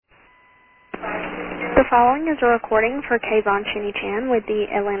following is a recording for Kayvon Chan with the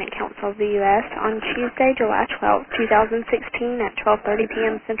Atlantic Council of the U.S. on Tuesday, July 12, 2016 at 12:30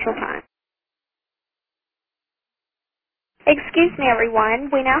 p.m. Central Time. Excuse me,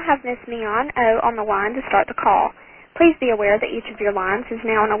 everyone. We now have Ms. Neon O on the line to start the call. Please be aware that each of your lines is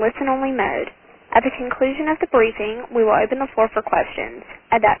now in a listen-only mode. At the conclusion of the briefing, we will open the floor for questions.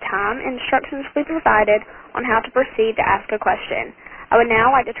 At that time, instructions will be provided on how to proceed to ask a question. I would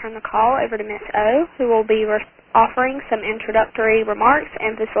now like to turn the call over to Ms. O, who will be offering some introductory remarks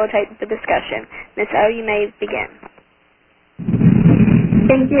and facilitate the discussion. Ms. O, you may begin.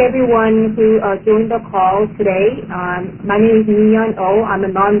 Thank you, everyone who joined the call today. My name is Neon O. I'm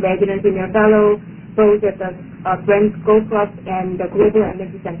a non-resident senior fellow, both at the Friends Go Club and the Global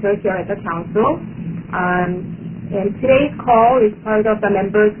Energy Center here at the Council. And today's call is part of the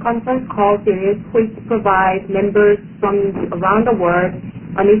members' conference call series, which provides members from around the world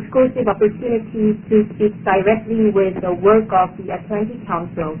an exclusive opportunity to speak directly with the work of the Atlantic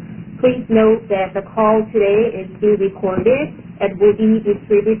Council. Please note that the call today is being recorded and will be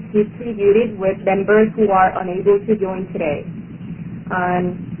distributed with members who are unable to join today.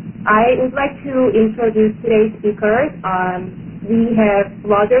 I would like to introduce today's speakers. We have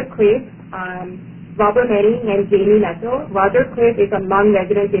Roger Cliff, Robert Manning, and Jamie Nettle. Roger Cliff is a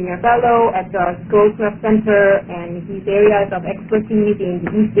non-resident senior fellow at the Schofield Center, and his areas of expertise in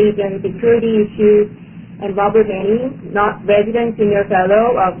East Asian security issues. And Robert Manning, not resident senior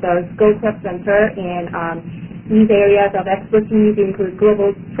fellow of the Schofield Center, and these areas of expertise include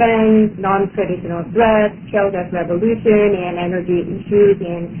global trends, non-traditional threats, shale gas revolution, and energy issues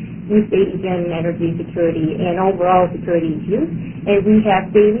in East Asian energy security and overall security issues. And we have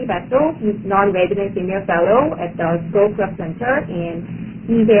Jamie Nettle, who's non-resident senior fellow at the Schofield Center, and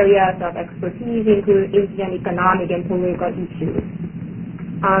these areas of expertise include Asian economic and political issues.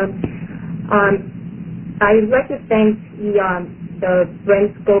 I would like to thank the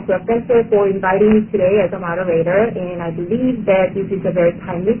Friends Schofield Center for inviting me today as a moderator, and I believe that this is a very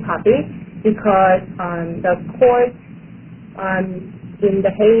timely topic because the court in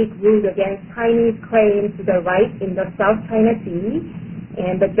The Hague ruled against Chinese claims to the right in the South China Sea,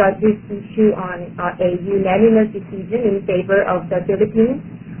 and the judges issued on a unanimous decision in favor of the Philippines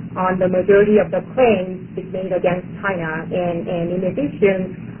on the majority of the claims it made against China. And in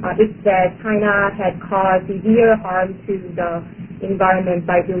addition, it said China had caused severe harm to the environment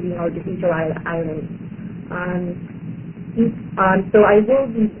by building artificial islands. So I will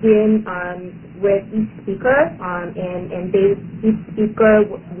begin with each speaker, and each speaker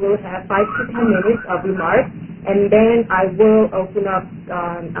will have 5 to 10 minutes of remarks, and then I will open up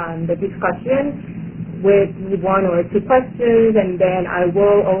the discussion with 1 or 2 questions, and then I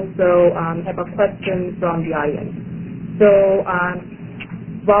will also have a question from the audience. So,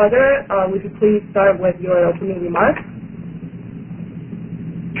 Roger, would you please start with your opening remarks?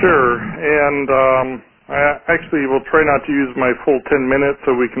 Sure, and I actually will try not to use my full 10 minutes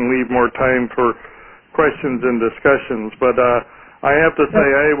so we can leave more time for questions and discussions. But I have to say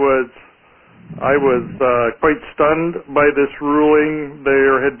I was quite stunned by this ruling.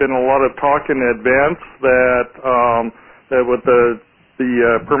 There had been a lot of talk in advance that what the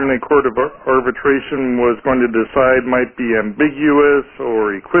Permanent Court of Arbitration was going to decide might be ambiguous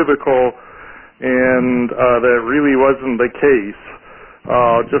or equivocal, and that really wasn't the case.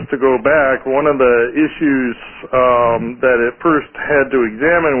 Just to go back, one of the issues that it first had to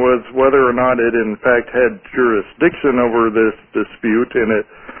examine was whether or not it in fact had jurisdiction over this dispute, and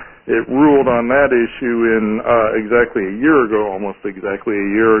it ruled on that issue in exactly a year ago, almost exactly a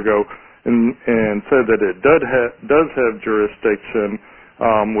year ago, and said that it does have jurisdiction,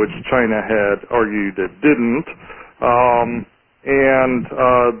 which China had argued it didn't. And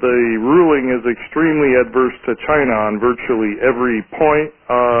the ruling is extremely adverse to China on virtually every point.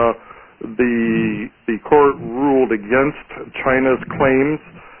 The court ruled against China's claims,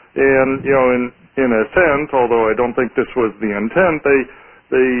 and in a sense, although I don't think this was the intent,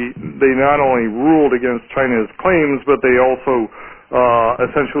 they not only ruled against China's claims, but they also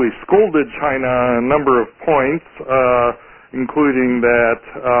essentially scolded China on a number of points, including that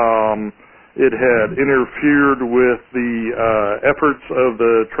it had interfered with the efforts of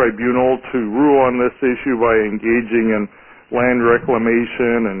the tribunal to rule on this issue by engaging in land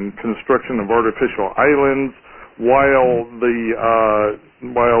reclamation and construction of artificial islands while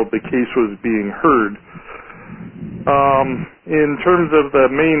the case was being heard. In terms of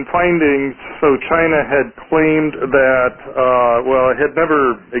the main findings, so China had claimed that, it had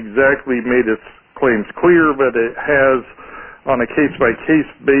never exactly made its claims clear, but it has on a case-by-case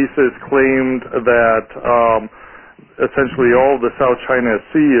basis claimed that essentially all of the South China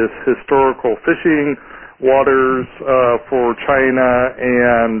Sea is historical fishing waters for China,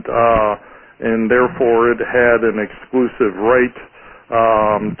 and therefore it had an exclusive right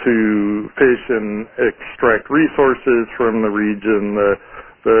to fish and extract resources from the region.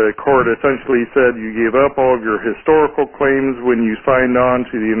 The court essentially said you gave up all of your historical claims when you signed on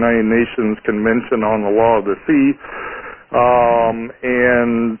to the United Nations Convention on the Law of the Sea,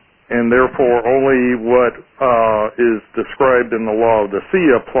 and therefore only what is described in the Law of the Sea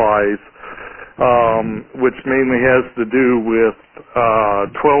applies, which mainly has to do with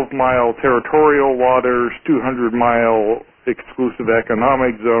 12-mile territorial waters, 200-mile exclusive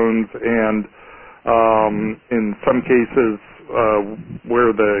economic zones, and in some cases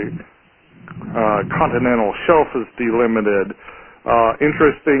where the continental shelf is delimited.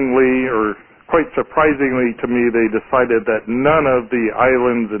 Interestingly, or quite surprisingly to me, they decided that none of the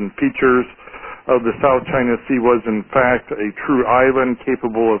islands and features of the South China Sea was in fact a true island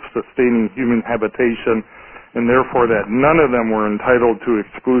capable of sustaining human habitation, and therefore that none of them were entitled to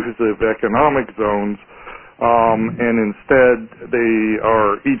exclusive economic zones, and instead they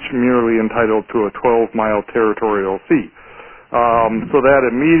are each merely entitled to a 12-mile territorial sea. So that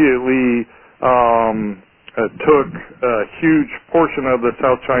immediately took a huge portion of the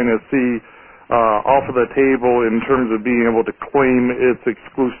South China Sea off of the table in terms of being able to claim its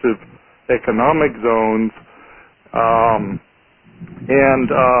exclusive economic zones.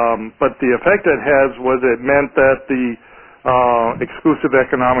 But the effect it has was it meant that the exclusive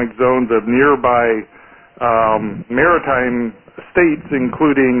economic zones of nearby maritime states,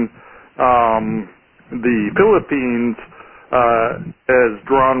 including the Philippines, as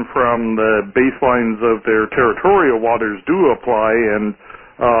drawn from the baselines of their territorial waters, do apply, and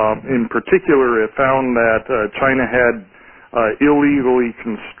in particular it found that China had illegally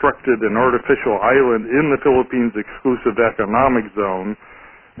constructed an artificial island in the Philippines exclusive economic zone,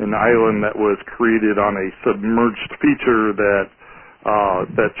 an island that was created on a submerged feature that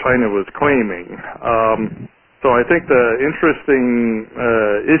China was claiming. So I think the interesting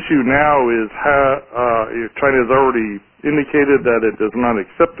issue now is how China has already indicated that it does not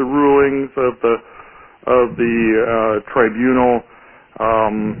accept the rulings of the tribunal,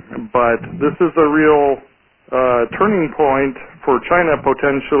 but this is a real turning point for China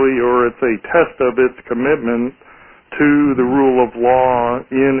potentially, or it's a test of its commitment to the rule of law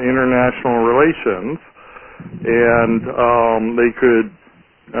in international relations, and they could,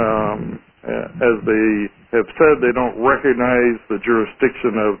 as they have said, they don't recognize the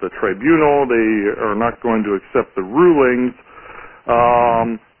jurisdiction of the tribunal. They are not going to accept the rulings.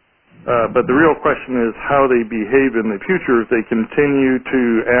 But the real question is how they behave in the future. If they continue to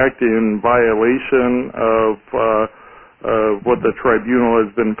act in violation of what the tribunal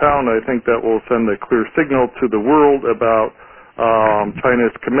has been found, I think that will send a clear signal to the world about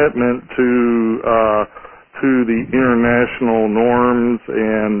China's commitment to the international norms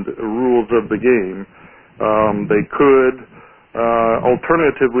and rules of the game. They could,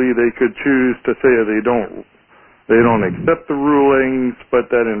 alternatively, they could choose to say they don't accept the rulings, but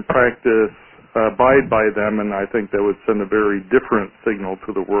that in practice abide by them, and I think that would send a very different signal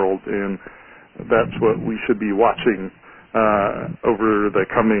to the world, and that's what we should be watching over the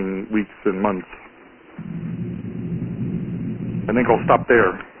coming weeks and months. I think I'll stop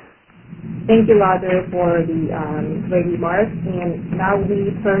there. Thank you, Roger, for the great remarks. And now we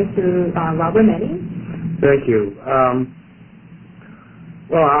turn to Robert Manning. Thank you.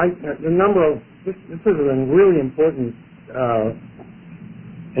 This is a really important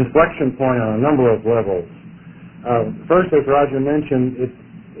inflection point on a number of levels. First, as Roger mentioned,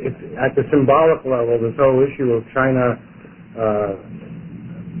 it's at the symbolic level, this whole issue of China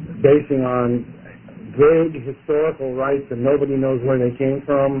basing on vague historical rights and nobody knows where they came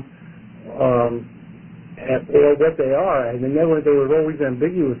from or what they are, and they were always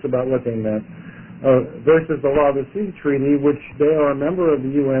ambiguous about what they meant, versus the Law of the Sea Treaty, which they are a member of the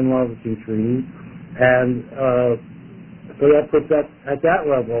UN Law of the Sea Treaty, and so that puts that at that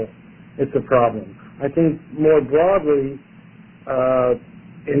level, it's a problem. I think more broadly,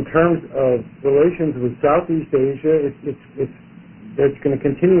 in terms of relations with Southeast Asia, it's going to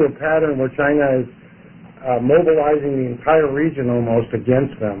continue a pattern where China is mobilizing the entire region almost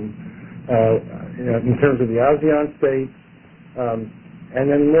against them, in terms of the ASEAN states, and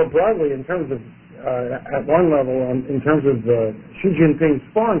then more broadly in terms of, at one level, in terms of Xi Jinping's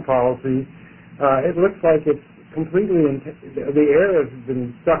foreign policy, it looks like it's completely, the air has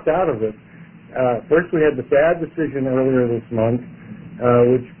been sucked out of it. First we had the bad decision earlier this month,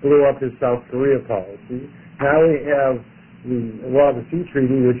 which blew up his South Korea policy. Now we have the Law of the Sea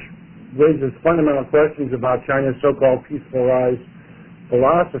Treaty, which raises fundamental questions about China's so-called peaceful rise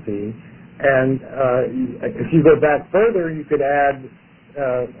philosophy. And if you go back further, you could add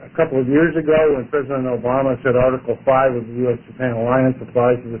a couple of years ago when President Obama said Article 5 of the U.S.-Japan alliance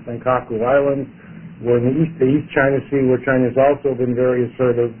applies to the Senkaku Islands. We're in the East China Sea, where China's also been very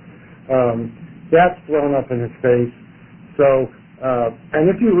assertive. That's blown up in his face. So, and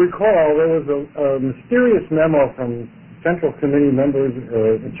if you recall, there was a mysterious memo from Central Committee members,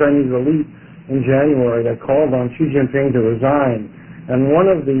 the Chinese elite, in January that called on Xi Jinping to resign. And one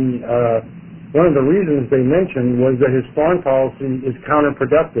of the reasons they mentioned was that his foreign policy is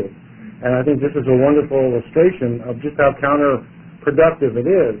counterproductive. And I think this is a wonderful illustration of just how counterproductive it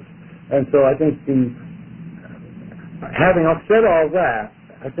is. And so I think having said all that,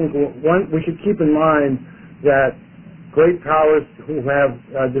 I think we should keep in mind that great powers who have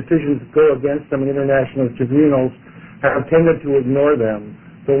decisions go against them in international tribunals have tended to ignore them.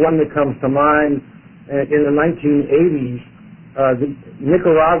 The one that comes to mind, in the 1980s, the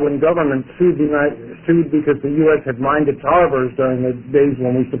Nicaraguan government sued because the U.S. had mined its harbors during the days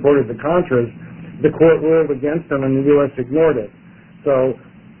when we supported the Contras. The court ruled against them, and the U.S. ignored it. So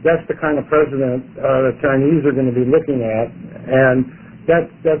that's the kind of president the Chinese are going to be looking at, and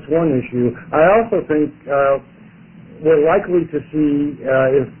that's one issue. I also think we're likely to see,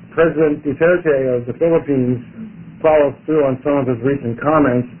 if President Duterte of the Philippines follows through on some of his recent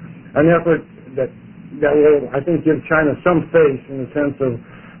comments, an effort that will, I think, give China some face in the sense of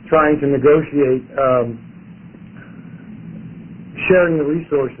trying to negotiate sharing the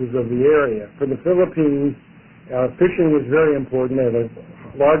resources of the area. For the Philippines, fishing is very important. They have a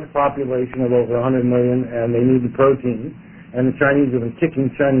large population of over 100 million, and they need the protein. And the Chinese have been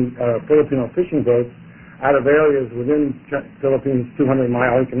kicking Filipino fishing boats out of areas within Philippines'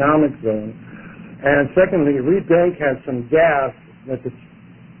 200-mile economic zone. And secondly, Reed Bank has some gas that the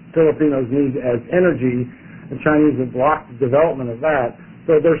Filipinos need as energy. The Chinese have blocked the development of that.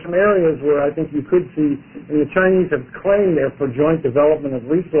 So there's some areas where I think you could see, and the Chinese have claimed they're for joint development of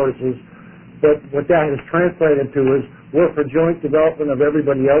resources, but what that has translated to is we're for joint development of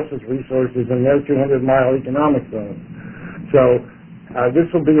everybody else's resources in their 200-mile economic zone. So this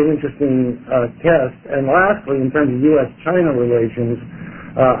will be an interesting test. And lastly, in terms of U.S.-China relations,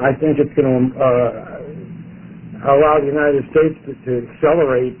 I think it's going to allow the United States to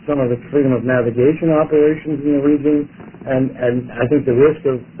accelerate some of its freedom of navigation operations in the region, and I think the risk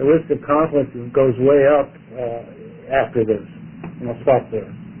of conflict goes way up after this. And I'll stop there.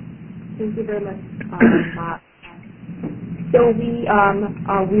 Thank you very much, Bob. So we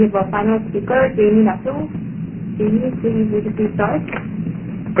have a final speaker, Jamie Nuttall. Jamie, would you please start?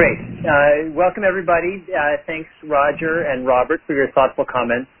 Great. Welcome, everybody. Thanks, Roger and Robert, for your thoughtful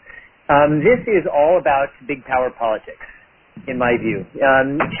comments. This is all about big power politics, in my view.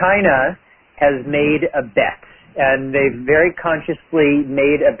 China has made a bet, and they've very consciously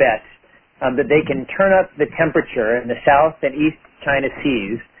made a bet that they can turn up the temperature in the South and East China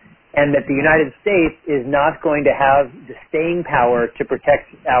Seas, and that the United States is not going to have the staying power to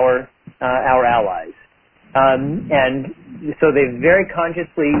protect our allies. And so they've very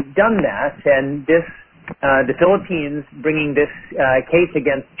consciously done that, and this, the Philippines bringing this case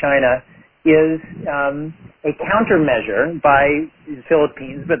against China is a countermeasure by the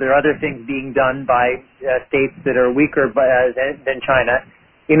Philippines, but there are other things being done by states that are weaker than China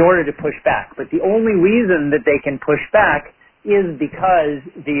in order to push back. But the only reason that they can push back is because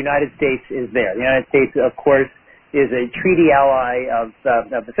the United States is there. The United States, of course, is a treaty ally of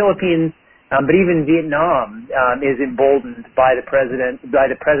the Philippines. But even Vietnam is emboldened by the presence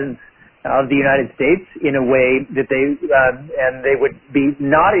of the United States in a way that they would be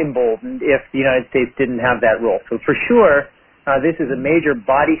not emboldened if the United States didn't have that role. So for sure, this is a major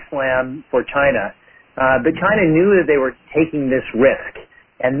body slam for China. But China knew that they were taking this risk,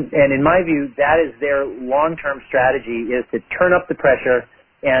 and in my view, that is their long-term strategy: is to turn up the pressure,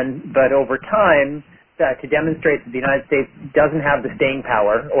 but over time, to demonstrate that the United States doesn't have the staying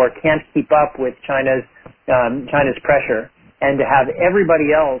power or can't keep up with China's pressure, and to have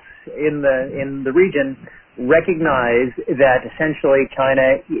everybody else in the region recognize that essentially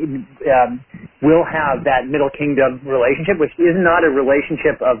China will have that Middle Kingdom relationship, which is not a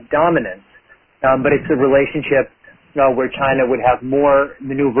relationship of dominance, but it's a relationship where China would have more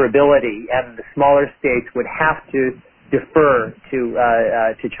maneuverability, and the smaller states would have to defer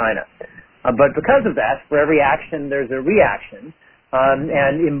to China. But because of that, for every action, there's a reaction.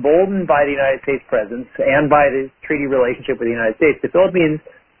 And emboldened by the United States presence and by the treaty relationship with the United States, the Philippines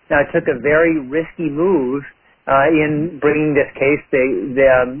took a very risky move in bringing this case. They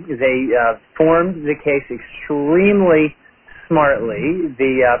formed the case extremely smartly.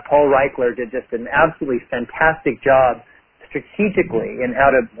 Paul Reichler did just an absolutely fantastic job strategically and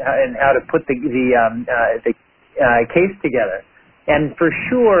how to put the case together. And for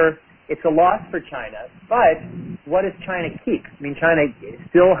sure, it's a loss for China. But what does China keep? I mean, China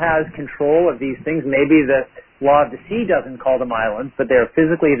still has control of these things. Maybe the law of the sea doesn't call them islands, but they're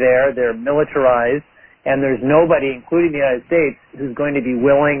physically there. They're militarized, and there's nobody, including the United States, who's going to be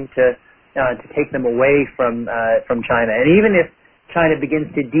willing to take them away from China. And even if China begins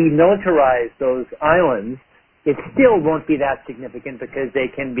to demilitarize those islands, it still won't be that significant because they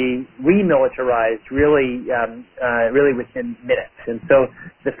can be remilitarized really within minutes. And so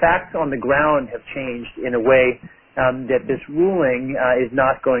the facts on the ground have changed in a way that this ruling is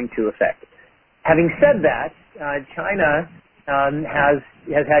not going to affect. Having said that, China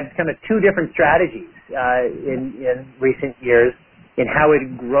has had kind of two different strategies in recent years in how it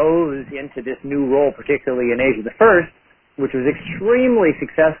grows into this new role, particularly in Asia. The first, which was extremely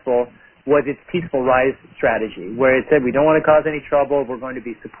successful, was its peaceful rise strategy, where it said we don't want to cause any trouble, we're going to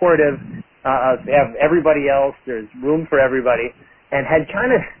be supportive of everybody else, there's room for everybody. And had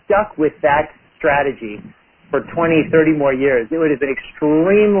China stuck with that strategy for 20, 30 more years, it would have been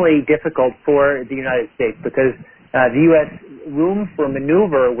extremely difficult for the United States because the U.S. room for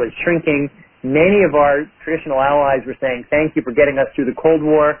maneuver was shrinking. Many of our traditional allies were saying, thank you for getting us through the Cold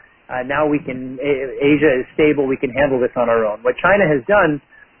War. Now Asia is stable, we can handle this on our own. What China has done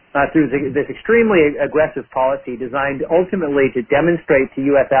through this extremely aggressive policy designed ultimately to demonstrate to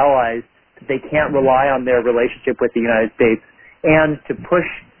U.S. allies that they can't rely on their relationship with the United States and to push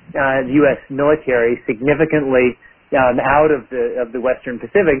the U.S. military significantly out of the Western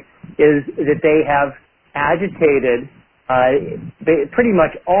Pacific is that they have agitated pretty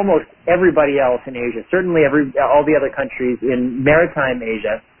much almost everybody else in Asia, certainly all the other countries in maritime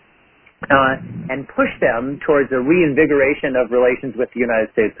Asia, and push them towards a reinvigoration of relations with the United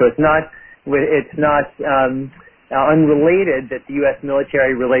States. So it's not unrelated that the U.S.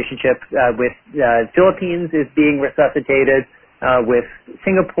 military relationship with Philippines is being resuscitated, with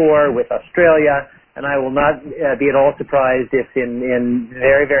Singapore, with Australia, and I will not be at all surprised if in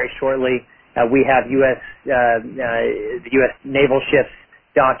very, very shortly we have the U.S. naval ships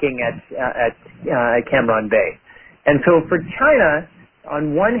docking at Cam Ranh Bay. And so for China,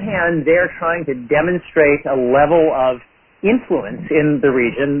 on one hand, they're trying to demonstrate a level of influence in the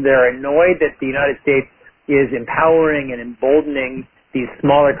region. They're annoyed that the United States is empowering and emboldening these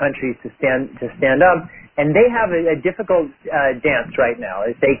smaller countries to stand up, and they have a difficult dance right now.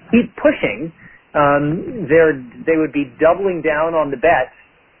 If they keep pushing, they would be doubling down on the bet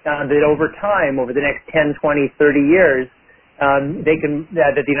that over time, over the next 10, 20, 30 years, that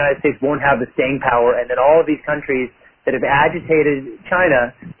the United States won't have the staying power, and that all of these countries that have agitated China,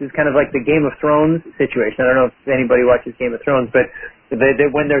 this is kind of like the Game of Thrones situation. I don't know if anybody watches Game of Thrones, but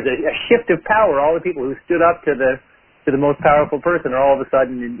when there's a shift of power, all the people who stood up to the most powerful person are all of a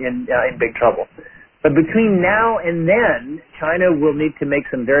sudden in big trouble. But between now and then, China will need to make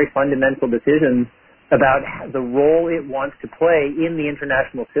some very fundamental decisions about the role it wants to play in the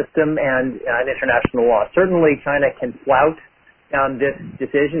international system and international law. Certainly, China can flout this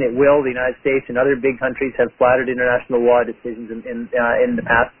decision. It will. The United States and other big countries have flouted international law decisions in the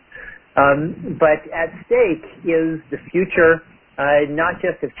past. But at stake is the future, not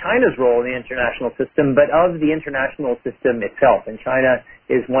just of China's role in the international system, but of the international system itself. And China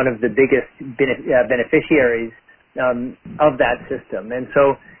is one of the biggest beneficiaries of that system. And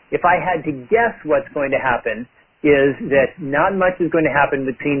so if I had to guess what's going to happen is that not much is going to happen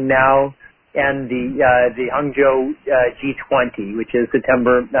between now and the Hangzhou G20, which is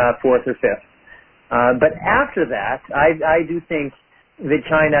September 4th or 5th. But after that, I do think that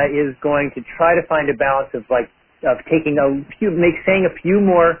China is going to try to find a balance of taking saying a few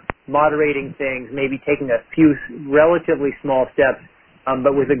more moderating things, maybe taking a few relatively small steps,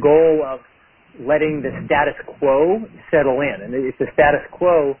 but with the goal of letting the status quo settle in. And it's the status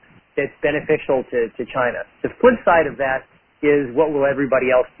quo that's beneficial to China. The flip side of that is what will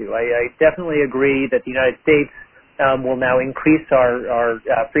everybody else do? I definitely agree that the United States will now increase our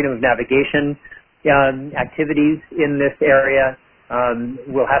freedom of navigation activities in this area.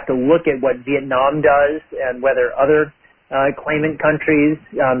 We'll have to look at what Vietnam does and whether other claimant countries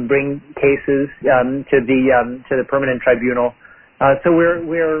bring cases to the permanent tribunal. So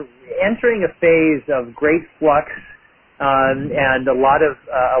we're entering a phase of great flux and a lot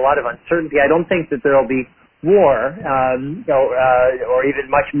of uncertainty. I don't think that there'll be war or even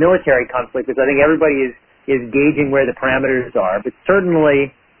much military conflict, because I think everybody is gauging where the parameters are. But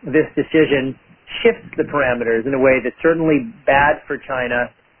certainly this decision shifts the parameters in a way that's certainly bad for China,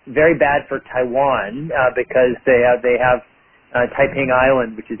 very bad for Taiwan, because they have Taiping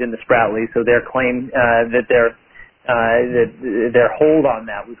Island, which is in the Spratly, so their claim that their hold on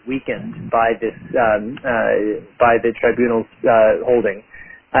that was weakened by this by the tribunal's holding,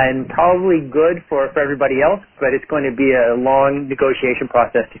 and probably good for everybody else. But it's going to be a long negotiation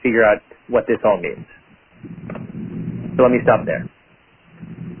process to figure out what this all means. So let me stop there.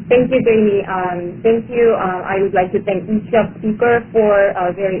 Thank you, Jamie. Thank you. I would like to thank each of speakers for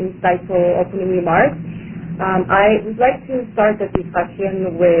very insightful opening remarks. I would like to start the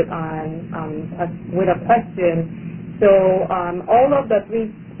discussion with a question. So all of the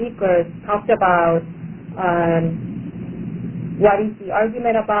three speakers talked about what is the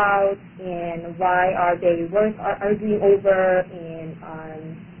argument about and why are they worth arguing over,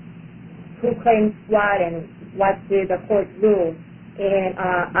 and who claims what and what did the court rule. And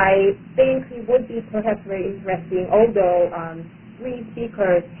I think it would be perhaps very interesting, although three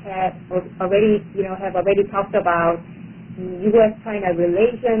speakers have already talked about U.S.-China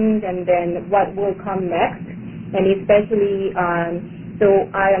relations and then what will come next, and especially so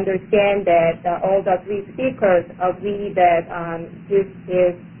I understand that all the three speakers agree that this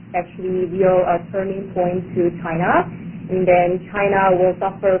is actually real turning point to China, and then China will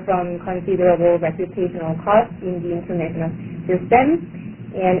suffer from considerable reputational costs in the international system.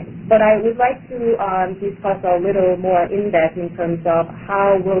 But I would like to discuss a little more in depth in terms of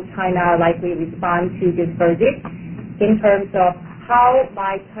how will China likely respond to this verdict, in terms of how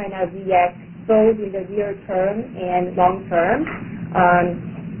might China react both in the near term and long term.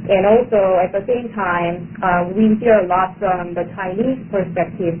 And also at the same time, we hear a lot from the Chinese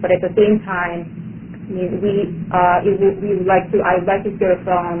perspective, but at the same time, I would like to hear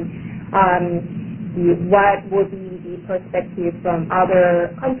from what would be the perspective from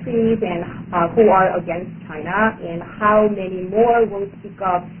other countries and who are against China, and how many more will speak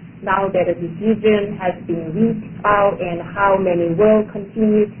up now that a decision has been reached out, and how many will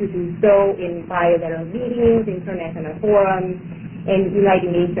continue to do so in bilateral meetings, international forums, and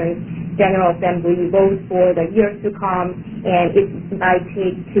United Nations General Assembly votes for the years to come, and it might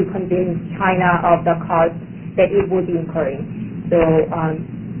take to convince China of the cost that it would be incurring. So,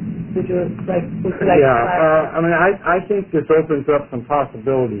 would you like to I think this opens up some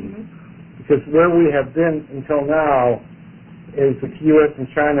possibilities, because where we have been until now is the U.S. and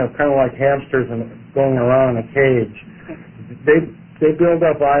China are kind of like hamsters and going around in a cage. They build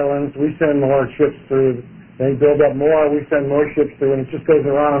up islands, we send more ships through. They build up more, we send more ships through, and it just goes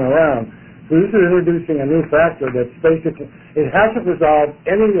around and around. So this is introducing a new factor that's basically, it hasn't resolved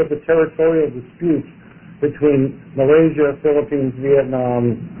any of the territorial disputes between Malaysia, Philippines,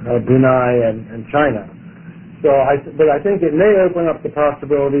 Vietnam, Brunei, and China. But I think it may open up the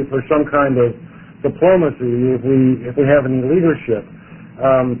possibility for some kind of diplomacy if we have any leadership.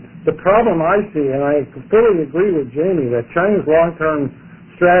 The problem I see, and I fully agree with Jamie, that China's long-term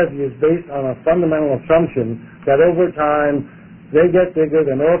strategy is based on a fundamental assumption that over time they get bigger,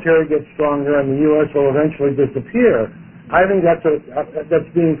 the military gets stronger, and the U.S. will eventually disappear. I think that's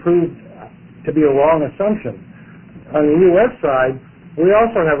being proved to be a wrong assumption. On the U.S. side, we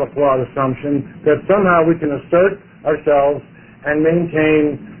also have a flawed assumption that somehow we can assert ourselves and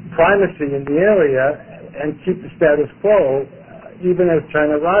maintain primacy in the area and keep the status quo even as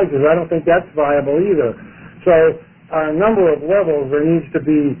China rises. I don't think that's viable either. So on a number of levels, there needs to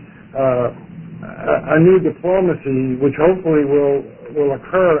be a new diplomacy, which hopefully will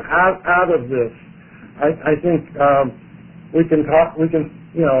occur out of this. I think we can talk.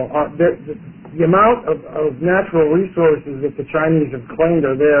 The amount of natural resources that the Chinese have claimed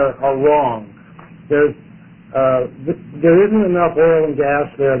are there are wrong. There isn't enough oil and gas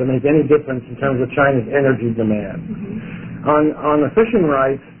there to make any difference in terms of China's energy demand. On the fishing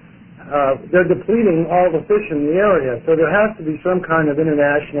rights, they're depleting all the fish in the area, so there has to be some kind of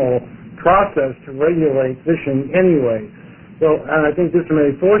international process to regulate fishing anyway. So, and I think this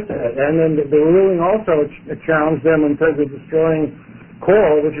may force that. And then the ruling also challenged them in terms of destroying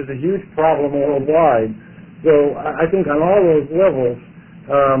coral, which is a huge problem worldwide. So I think on all those levels,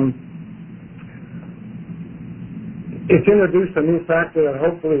 it's introduced a new factor that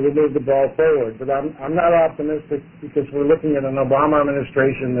hopefully will move the ball forward. But I'm not optimistic, because we're looking at an Obama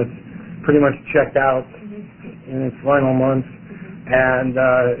administration that's pretty much checked out in its final months. And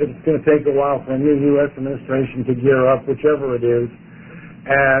it's going to take a while for a new U.S. administration to gear up, whichever it is.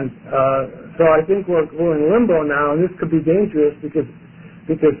 And so I think we're in limbo now, and this could be dangerous because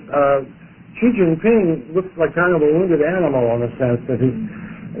Xi Jinping looks like kind of a wounded animal in a sense that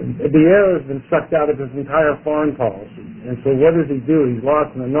the air has been sucked out of his entire foreign policy. And so what does he do? He's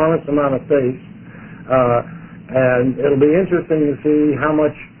lost an enormous amount of face. And it'll be interesting to see how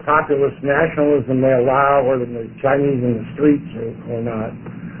much populist nationalism they allow, or the Chinese in the streets or not.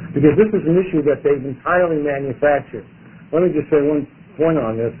 because this is an issue that they've entirely manufactured. Let me just say one point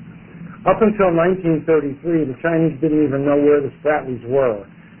on this. Up until 1933, the Chinese didn't even know where the Spratlys were.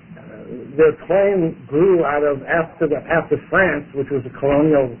 Their claim grew out of after France, which was a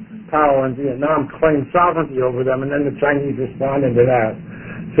colonial power in Vietnam, claimed sovereignty over them, and then the Chinese responded to that.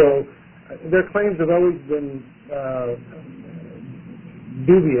 So their claims have always been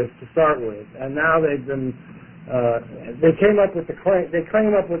dubious to start with, and now they've been. They came up with the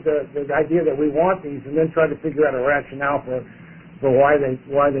idea that we want these, and then tried to figure out a rationale for why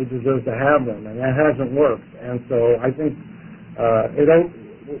they deserve to have them, and that hasn't worked. And so I think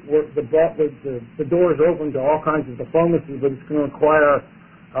the door is open to all kinds of diplomacy, but it's going to require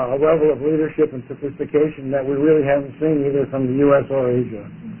a level of leadership and sophistication that we really haven't seen either from the U.S. or Asia.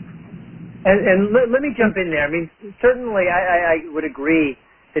 And let me jump in there. I mean, certainly I would agree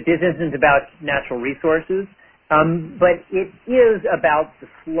that this isn't about natural resources, but it is about the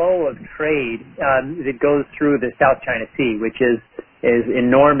flow of trade that goes through the South China Sea, which is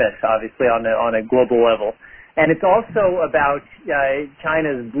enormous, obviously, on a global level. And it's also about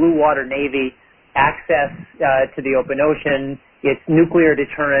China's blue water navy, access to the open ocean, its nuclear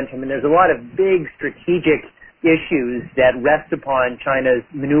deterrent. I mean, there's a lot of big strategic issues that rest upon China's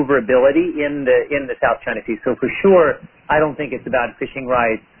maneuverability in the South China Sea. So for sure, I don't think it's about fishing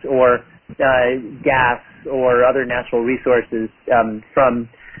rights or gas or other natural resources from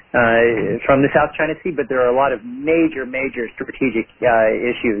the South China Sea, but there are a lot of major strategic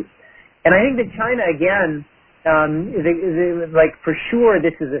issues. And I think that China, again, like for sure,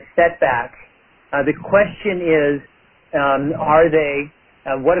 this is a setback. The question is,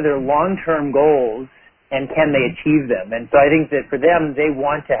 what are their long-term goals, and can they achieve them? And so I think that for them, they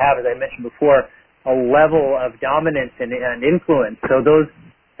want to have, as I mentioned before, a level of dominance and influence. So those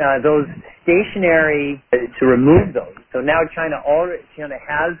stationary to remove those. So now China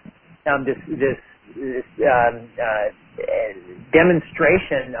has this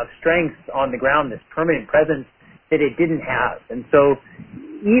demonstration of strength on the ground, this permanent presence that it didn't have. And so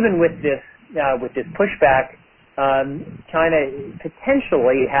even with this pushback, China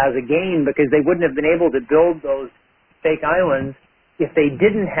potentially has a gain, because they wouldn't have been able to build those fake islands if they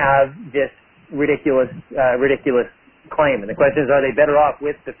didn't have this ridiculous claim. And the question is, are they better off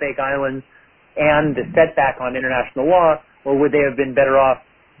with the fake islands and the setback on international law, or would they have been better off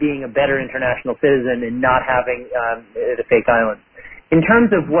being a better international citizen and not having the fake islands? In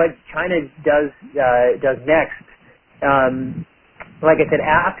terms of what China does next, like I said,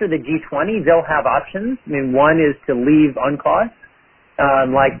 after the G20, they'll have options. I mean, one is to leave UNCLOS,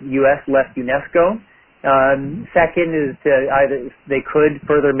 like U.S. left UNESCO. Second is to they could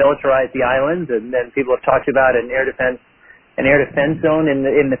further militarize the islands, and then people have talked about an air defense zone in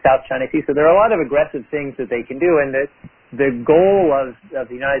the South China Sea. So there are a lot of aggressive things that they can do, and the goal of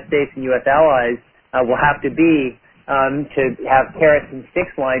the United States and U.S. allies will have to be to have carrots and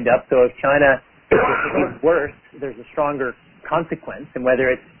sticks lined up. So if China gets worse, there's a stronger consequence, and whether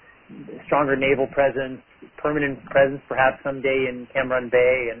it's stronger naval presence, permanent presence perhaps someday in Cam Ranh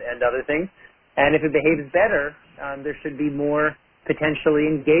Bay and other things. And if it behaves better, there should be more potentially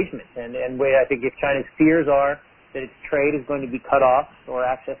engagement. And I think if China's fears are that its trade is going to be cut off, or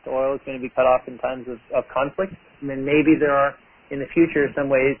access to oil is going to be cut off in times of conflict, then maybe there are in the future some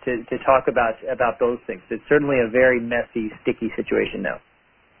ways to talk about those things. It's certainly a very messy, sticky situation now.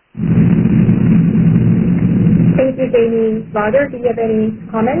 Thank you, Jamie. Roger, do you have any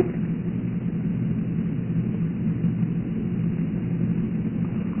comments?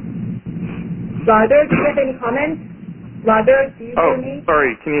 Roger, do you have any comments? Roger, do you hear me? Oh,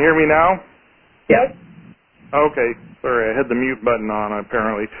 sorry. Can you hear me now? Yes. Okay. Sorry, I had the mute button on,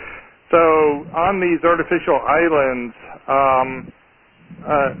 apparently. So on these artificial islands,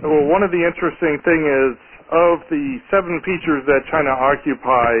 well, one of the interesting thing is, of the 7 features that China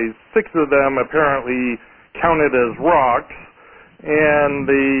occupies, 6 of them apparently counted as rocks, and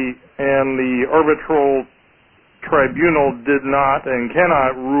the arbitral tribunal did not and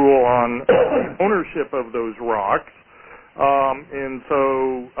cannot rule on ownership of those rocks. And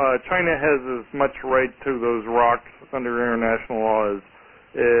so China has as much right to those rocks under international law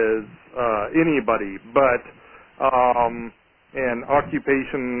as anybody, but and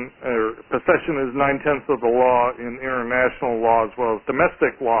occupation or possession is 9/10 of the law in international law as well as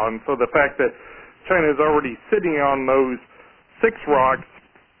domestic law. And so the fact that China is already sitting on those 6 rocks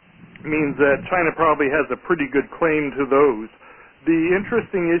means that China probably has a pretty good claim to those. The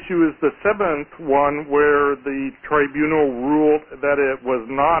interesting issue is the 7th one, where the tribunal ruled that it was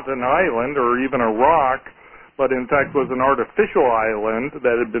not an island or even a rock, but in fact was an artificial island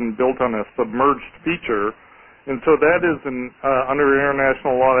that had been built on a submerged feature. And so that is under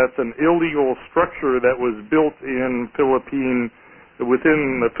international law, that's an illegal structure that was built within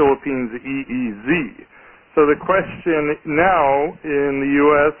the Philippines EEZ. So the question now in the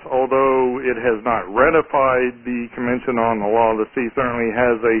U.S., although it has not ratified the Convention on the Law of the Sea, certainly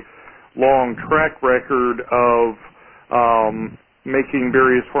has a long track record of making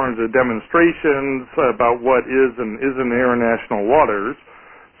various forms of demonstrations about what is and isn't international waters.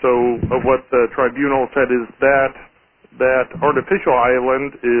 So what the tribunal said is that artificial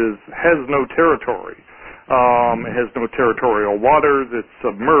island has no territory. It has no territorial waters. It's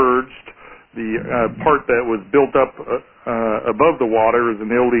submerged. The part that was built up above the water is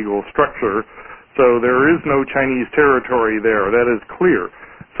an illegal structure. So there is no Chinese territory there. That is clear.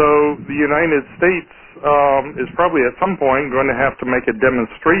 So the United States is probably at some point going to have to make a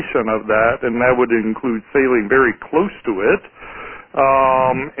demonstration of that, and that would include sailing very close to it.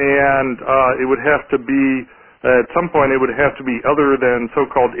 It would have to be, at some point, it would have to be other than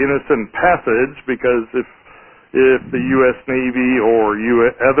so-called innocent passage, because if the U.S. Navy or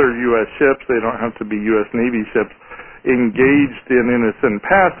other U.S. ships, they don't have to be U.S. Navy ships, engaged in innocent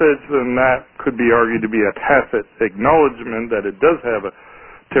passage, then that could be argued to be a tacit acknowledgement that it does have a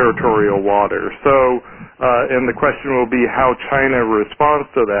territorial water. So, and the question will be how China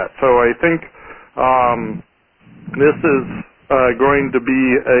responds to that. So I think this is going to be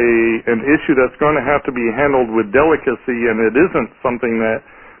an issue that's going to have to be handled with delicacy, and it isn't something that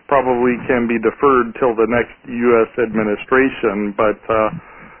probably can be deferred till the next U.S. administration. But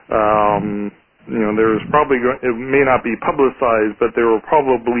there's probably it may not be publicized, but there will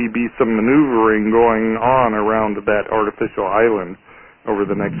probably be some maneuvering going on around that artificial island over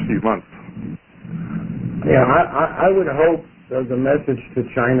the next few months. Yeah, I would hope the message to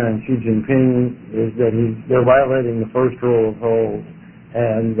China and Xi Jinping is that they're violating the first rule of Ho,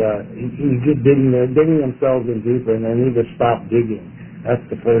 and he's just digging themselves in deeper, and they need to stop digging. That's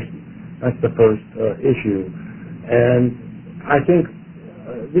the first issue, and I think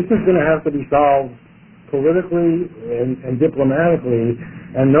this is going to have to be solved politically and diplomatically,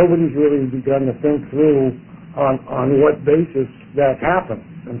 and nobody's really begun to think through on what basis that happens.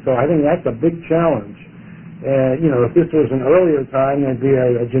 And so I think that's a big challenge. If this was an earlier time, there'd be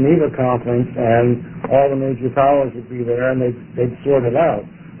a Geneva conference, and all the major powers would be there, and they'd sort it out.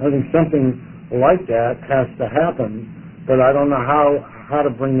 I think something like that has to happen, but I don't know how to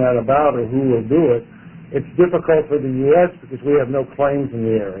bring that about or who will do it. It's difficult for the U.S. because we have no claims in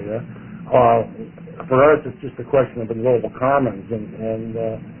the area. For us, it's just a question of the global commons and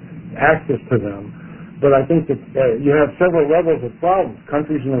access to them. But I think that you have several levels of problems.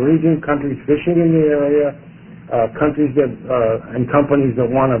 Countries in the region, countries fishing in the area, countries and companies that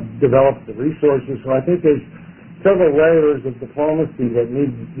want to develop the resources. So I think there's several layers of diplomacy that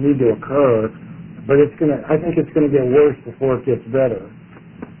need to occur. But I think it's going to get worse before it gets better.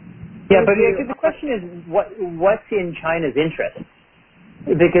 Yeah, but the question is, what's in China's interest?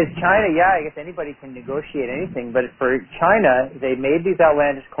 Because China, I guess anybody can negotiate anything, but for China, they made these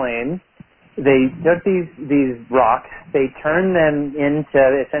outlandish claims. They took these rocks, they turned them into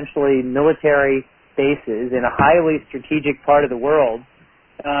essentially military bases in a highly strategic part of the world,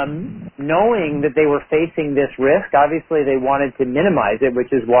 knowing that they were facing this risk. Obviously, they wanted to minimize it,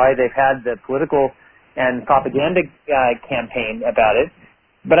 which is why they've had the political and propaganda campaign about it.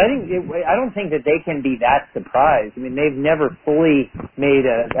 But I don't think that they can be that surprised. I mean, they've never fully made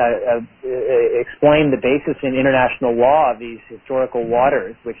explained the basis in international law of these historical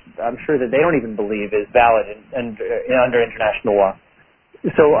waters, which I'm sure that they don't even believe is valid under international law.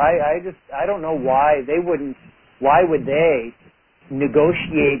 So I don't know why would they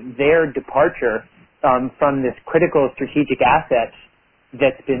negotiate their departure from this critical strategic asset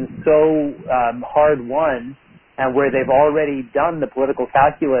that's been so hard won, and where they've already done the political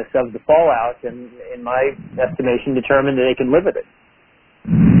calculus of the fallout, and in my estimation, determined that they can live with it.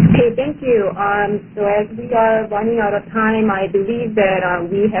 Okay, thank you. So as we are running out of time, I believe that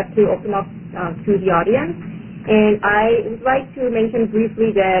we have to open up to the audience. And I would like to mention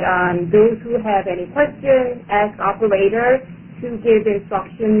briefly that those who have any questions, ask operator to give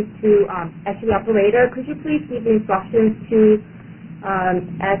instructions to, operator, could you please give instructions to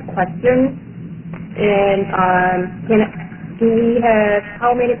ask questions? And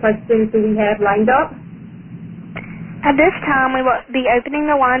how many questions do we have lined up? At this time, we will be opening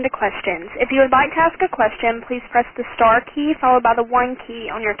the line to questions. If you would like to ask a question, please press the star key followed by the 1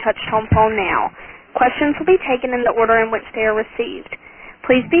 key on your touch-tone phone now. Questions will be taken in the order in which they are received.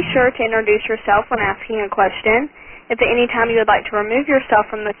 Please be sure to introduce yourself when asking a question. If at any time you would like to remove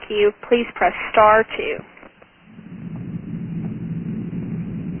yourself from the queue, please press star 2.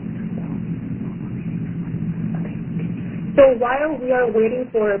 So while we are waiting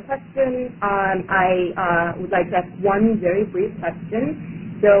for a question, I would like to ask one very brief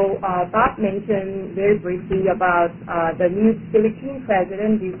question. So Bob mentioned very briefly about the new Philippine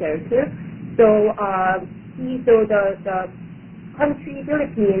president, Duterte. So the country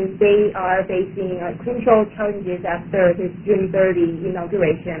Philippines, they are facing crucial challenges after his June 30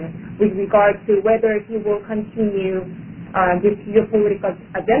 inauguration with regard to whether he will continue this geopolitical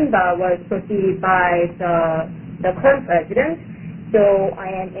agenda was proceeded by the current president. So,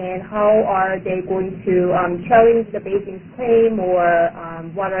 and how are they going to challenge the Beijing's claim, or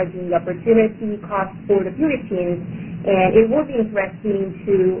what are the opportunity costs for the Philippines? And it will be interesting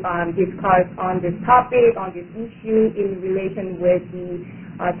to discuss on this topic, on this issue in relation with the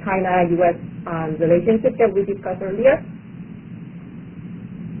China-U.S. relationship that we discussed earlier.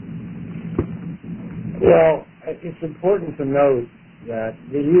 Well, it's important to note that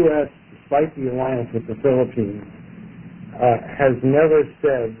the U.S., despite the alliance with the Philippines, has never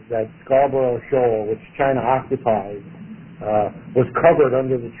said that Scarborough Shoal, which China occupies, was covered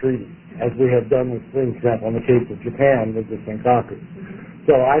under the treaty, as we have done with, for example, in the case of Japan with the Senkakus.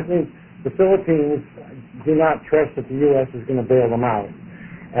 So I think the Philippines do not trust that the U.S. is going to bail them out.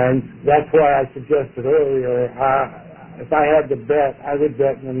 And that's why I suggested earlier, if I had to bet, I would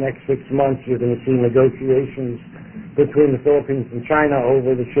bet in the next 6 months you're going to see negotiations between the Philippines and China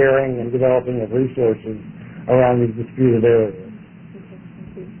over the sharing and developing of resources around these disputed areas. Okay,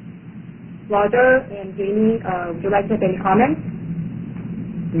 thank you. Roger and Jamie, would you like to have any comments?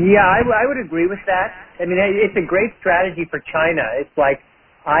 Yeah, I would agree with that. I mean, it's a great strategy for China. It's like,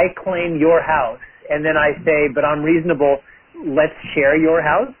 I claim your house, and then I say, but I'm reasonable, let's share your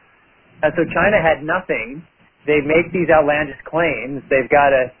house. And so China had nothing. They make these outlandish claims. They've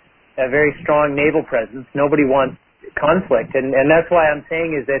got a very strong naval presence. Nobody wants conflict. And that's why I'm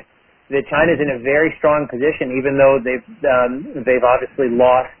saying is that China's in a very strong position, even though they've obviously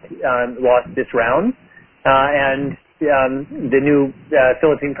lost this round. And the new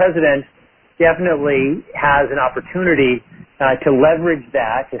Philippine president definitely has an opportunity to leverage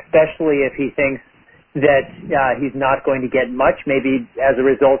that, especially if he thinks that he's not going to get much, maybe as a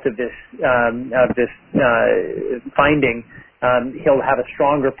result of this finding. He'll have a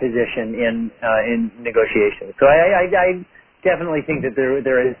stronger position in negotiations. So I definitely think that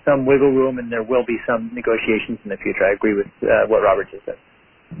there is some wiggle room, and there will be some negotiations in the future. I agree with what Robert just said.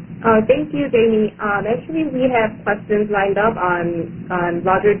 Thank you, Jamie. Actually, we have questions lined up.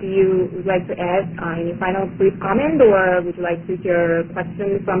 Roger, do you would like to add any final brief comment, or would you like to hear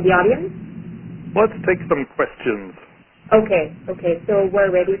questions from the audience? Let's take some questions. Okay. So we're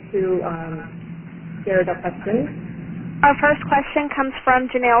ready to hear the questions. Our first question comes from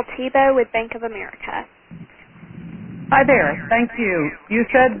Janelle Tebow with Bank of America. Hi there. Thank you. You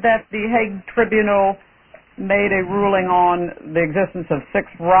said that the Hague Tribunal made a ruling on the existence of 6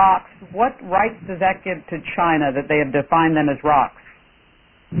 rocks. What rights does that give to China that they have defined them as rocks?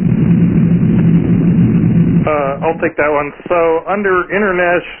 I'll take that one. So under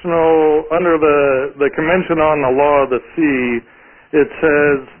the Convention on the Law of the Sea, it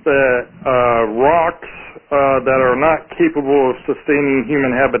says that rocks that are not capable of sustaining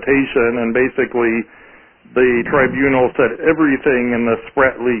human habitation, and basically the tribunal said everything in the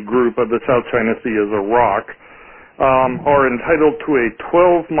Spratly group of the South China Sea is a rock, are entitled to a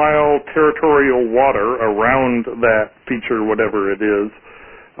 12-mile territorial water around that feature, whatever it is,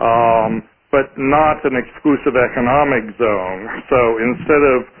 but not an exclusive economic zone. So instead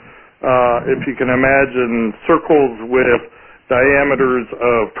of, if you can imagine, circles with diameters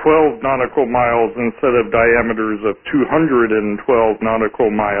of 12 nautical miles instead of diameters of 212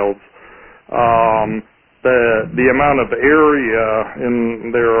 nautical miles, the amount of area,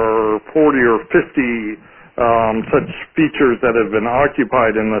 and there are 40 or 50 such features that have been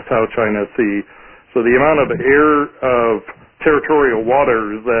occupied in the South China Sea. So the amount of territorial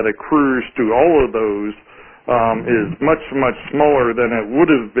waters that accrues to all of those is much, much smaller than it would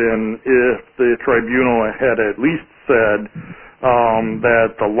have been if the tribunal had at least said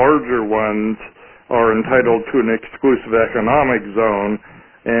that the larger ones are entitled to an exclusive economic zone.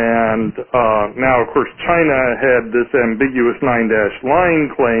 And now, of course, China had this ambiguous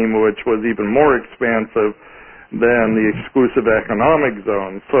 9-line claim, which was even more expansive than the exclusive economic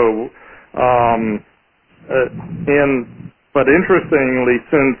zone. So, but interestingly,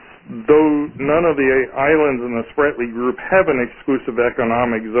 since though none of the islands in the Spratly group have an exclusive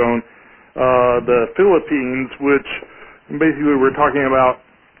economic zone, the Philippines, which basically we're talking about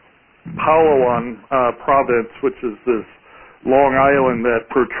Palawan province, which is this long island that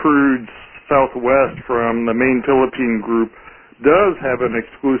protrudes southwest from the main Philippine group, does have an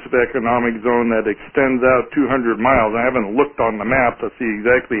exclusive economic zone that extends out 200 miles. I haven't looked on the map to see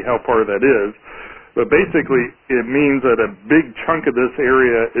exactly how far that is, but basically it means that a big chunk of this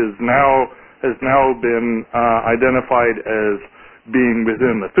area has now been identified as being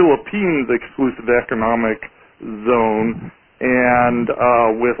within the Philippines exclusive economic zone, and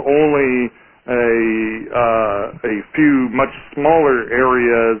with only a few much smaller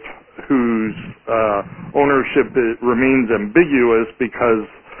areas whose ownership remains ambiguous because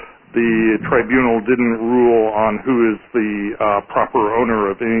the tribunal didn't rule on who is the proper owner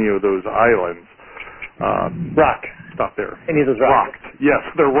of any of those islands. Rock. Stop there. Any of those rocks? Yes,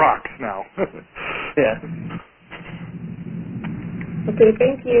 they're rocks now. Yeah. Okay,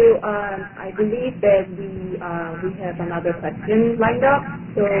 thank you. I believe that we have another question lined up.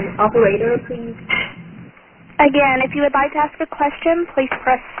 So, operator, please. Again, if you would like to ask a question, please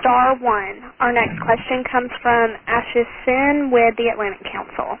press star 1. Our next question comes from Ashish Sen with the Atlantic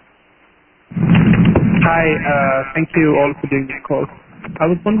Council. Hi, thank you all for doing this call. I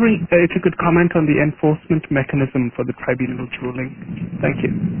was wondering if you could comment on the enforcement mechanism for the tribunal's ruling. Thank you.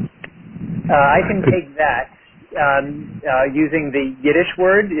 I can take that. Using the Yiddish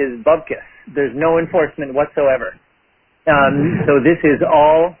word is bubkis. There's no enforcement whatsoever. So this is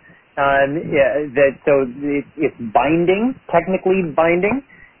all it's binding, technically binding,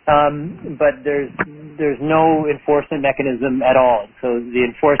 but there's no enforcement mechanism at all. So the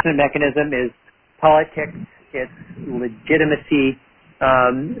enforcement mechanism is politics, it's legitimacy,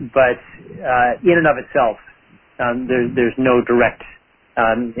 but in and of itself, there's no direct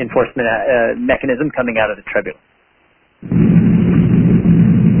enforcement mechanism coming out of the tribunal.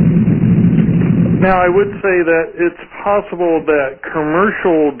 Now, I would say that it's possible that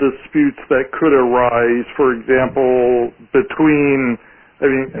commercial disputes that could arise, for example, between,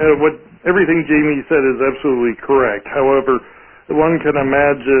 everything Jamie said is absolutely correct. However, one can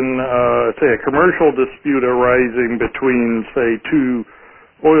imagine, say, a commercial dispute arising between, say, two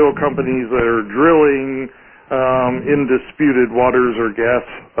oil companies that are drilling in disputed waters, or gas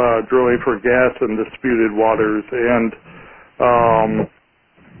drilling for gas in disputed waters, and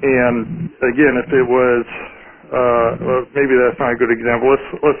again, if it was maybe that's not a good example.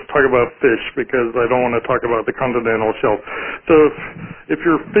 Let's talk about fish, because I don't want to talk about the continental shelf. So if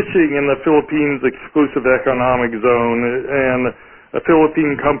you're fishing in the Philippines exclusive economic zone, and a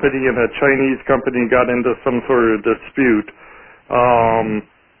Philippine company and a Chinese company got into some sort of dispute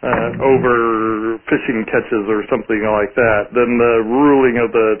over fishing catches or something like that, then the ruling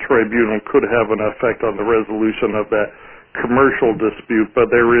of the tribunal could have an effect on the resolution of that commercial dispute. But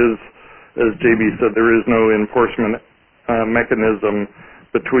there is, as JB said, there is no enforcement mechanism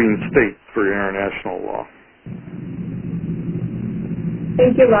between states for international law.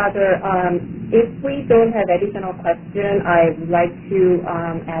 Thank you, Roger. If we don't have additional questions, I would like to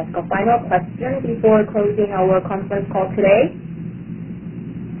ask a final question before closing our conference call today.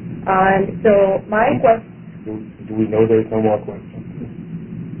 So my question... Do we know there's no more questions?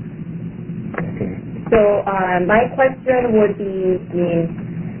 Okay. So my question would be,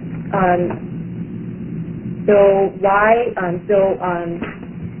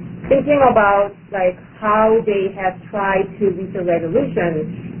 thinking about like how they have tried to reach a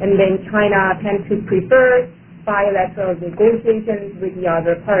resolution, and then China tends to prefer bilateral negotiations with the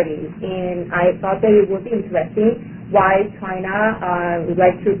other parties. And I thought that it would be interesting why China would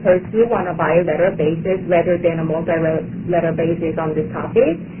like to pursue on a bilateral basis rather than a multilateral basis on this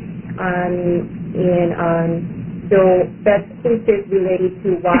topic. So that seems is related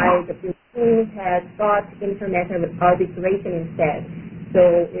to why the Philippines has sought international arbitration instead.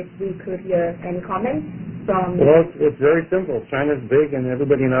 So if we could hear any comments from... Well, it's very simple. China's big and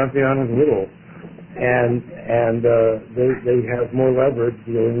everybody in ASEAN is little. And they have more leverage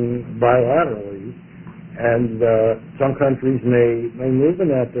dealing bilaterally. And some countries may move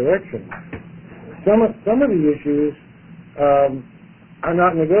in that direction. Some of the issues are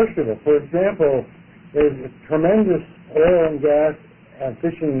not negotiable. For example, there's a tremendous oil and gas and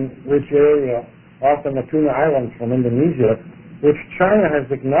fishing-rich area off the Natuna Islands from Indonesia, which China has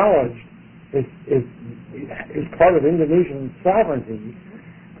acknowledged is part of Indonesian sovereignty,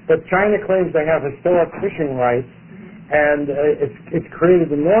 but China claims they have historic fishing rights, and it's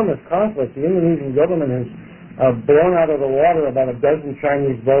created enormous conflict. The Indonesian government has blown out of the water about a dozen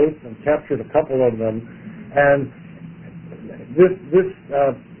Chinese boats and captured a couple of them, and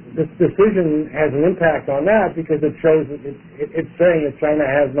this decision has an impact on that because it shows that it's saying that China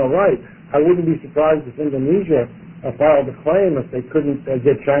has no right. I wouldn't be surprised if Indonesia filed a claim if they couldn't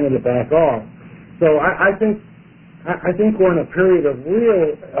get China to back off. So I think we're in a period of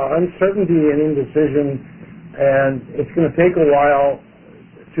real uncertainty and indecision and it's going to take a while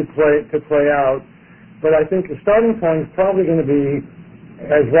to play out. But I think the starting point is probably going to be,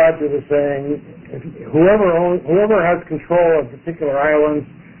 as Roger was saying, whoever has control of particular islands,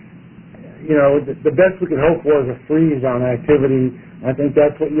 the best we could hope for is a freeze on activity. I think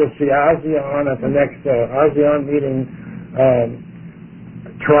that's what you'll see ASEAN at the next ASEAN meeting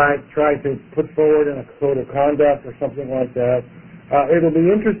try to put forward in a code of conduct or something like that. It'll be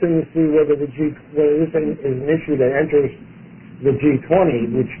interesting to see whether this is an issue that enters the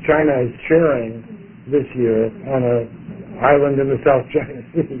G20, which China is sharing this year on an island in the South China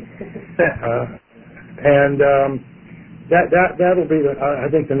Sea. That'll be, I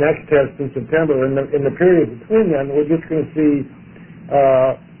think, the next test in September. In the period between them, we're just going to see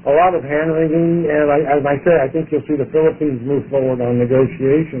a lot of hand-wringing, and as I say, I think you'll see the Philippines move forward on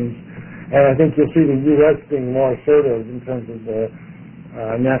negotiations, and I think you'll see the U.S. being more assertive in terms of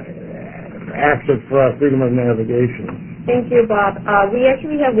access for freedom of navigation. Thank you, Bob. We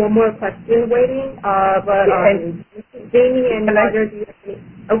actually have one more question waiting, but Jamie and Roger, do you have any?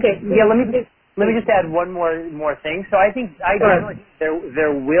 Okay. Yeah, let me just add one more thing. So I definitely think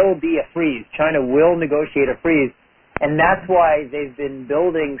there will be a freeze. China will negotiate a freeze. And that's why they've been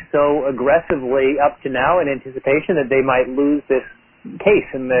building so aggressively up to now in anticipation that they might lose this case.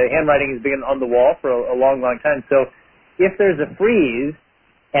 And the handwriting has been on the wall for a long, long time. So if there's a freeze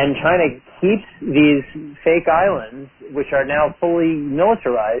and China keeps these fake islands, which are now fully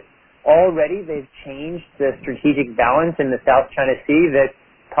militarized, already they've changed the strategic balance in the South China Sea that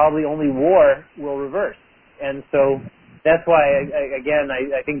probably only war will reverse. And so that's why,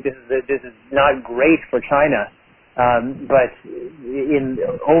 I think this is not great for China. But in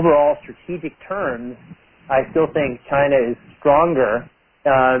overall strategic terms, I still think China is stronger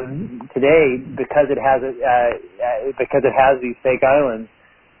today because it has these fake islands.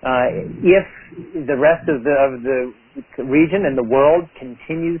 If the rest of the region and the world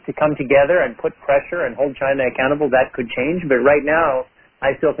continues to come together and put pressure and hold China accountable, that could change. But right now,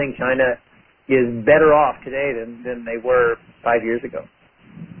 I still think China is better off today than they were 5 years ago.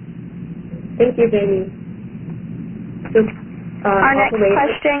 Thank you, Jamie. Our next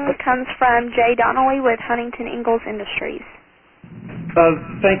question comes from Jay Donnelly with Huntington Ingalls Industries.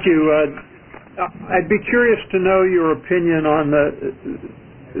 Thank you. I'd be curious to know your opinion on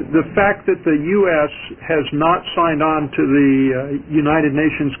the fact that the U.S. has not signed on to the United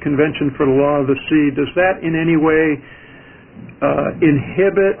Nations Convention for the Law of the Sea. Does that in any way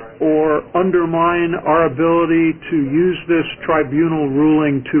inhibit or undermine our ability to use this tribunal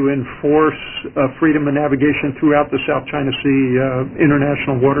ruling to enforce freedom of navigation throughout the South China Sea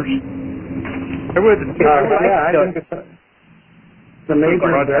international waters? I think it's a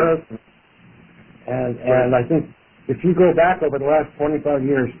major embarrassment. And I think if you go back over the last 25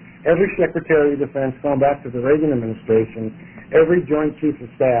 years, every Secretary of Defense, going back to the Reagan administration, every Joint Chief of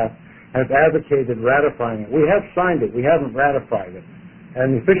Staff has advocated ratifying it. We have signed it. We haven't ratified it.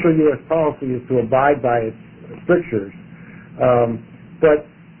 And the official U.S. policy is to abide by its strictures. But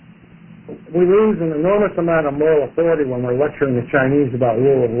we lose an enormous amount of moral authority when we're lecturing the Chinese about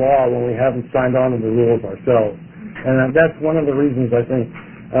rule of law when we haven't signed on to the rules ourselves. And that's one of the reasons I think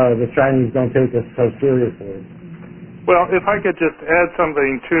the Chinese don't take us so seriously. Well, if I could just add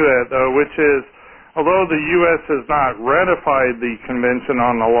something to that, though, which is, although the U.S. has not ratified the Convention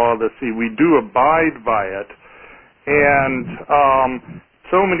on the Law of the Sea, we do abide by it. And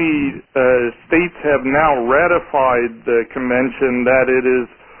so many states have now ratified the Convention that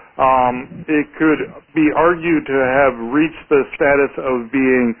it could be argued to have reached the status of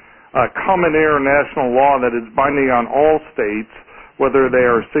being a common air national law that is binding on all states, whether they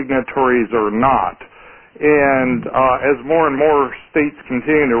are signatories or not. And as more and more states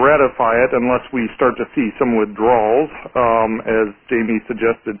continue to ratify it, unless we start to see some withdrawals, as Jamie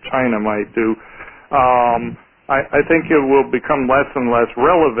suggested China might do, I think it will become less and less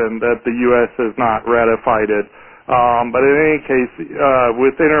relevant that the U.S. has not ratified it. But in any case,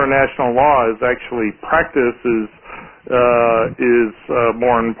 with international law, actually practice is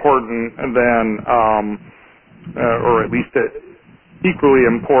more important than, or at least equally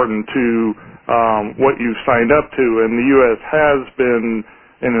important to what you've signed up to. And the U.S. has been,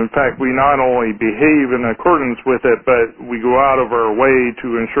 and in fact, we not only behave in accordance with it, but we go out of our way to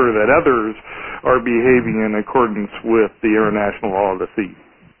ensure that others are behaving in accordance with the international law of the sea.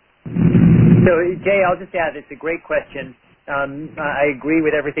 So, Jay, I'll just add, it's a great question. I agree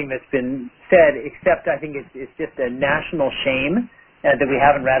with everything that's been said, except I think it's just a national shame that we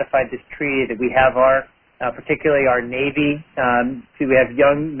haven't ratified this treaty, that we have particularly our Navy, we have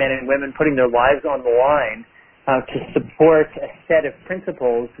young men and women putting their lives on the line to support a set of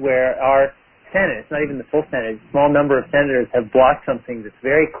principles where our Senate, it's not even the full Senate, a small number of senators have blocked something that's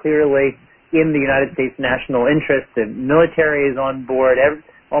very clearly in the United States national interest. The military is on board.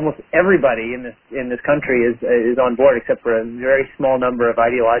 Almost everybody in this country is on board, except for a very small number of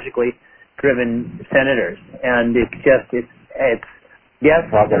ideologically driven senators. And it's yes,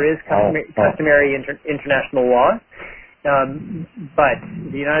 there is customary international law, but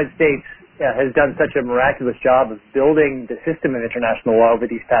the United States has done such a miraculous job of building the system of international law over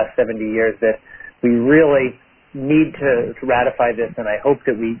these past 70 years that we really need to ratify this, and I hope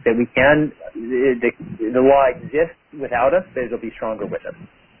that we can. The law exists without us, but it'll be stronger with us.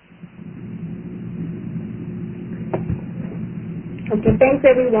 Okay, thanks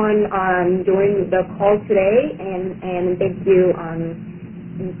everyone joining the call today, and thank you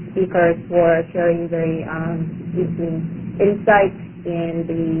speakers for sharing very insights and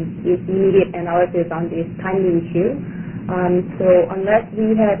the immediate analysis on this timely issue. So unless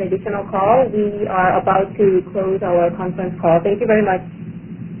we have additional call, we are about to close our conference call. Thank you very much.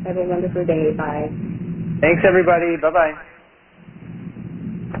 Have a wonderful day. Bye. Thanks, everybody. Bye-bye.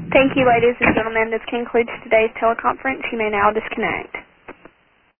 Thank you, ladies and gentlemen. This concludes today's teleconference. You may now disconnect.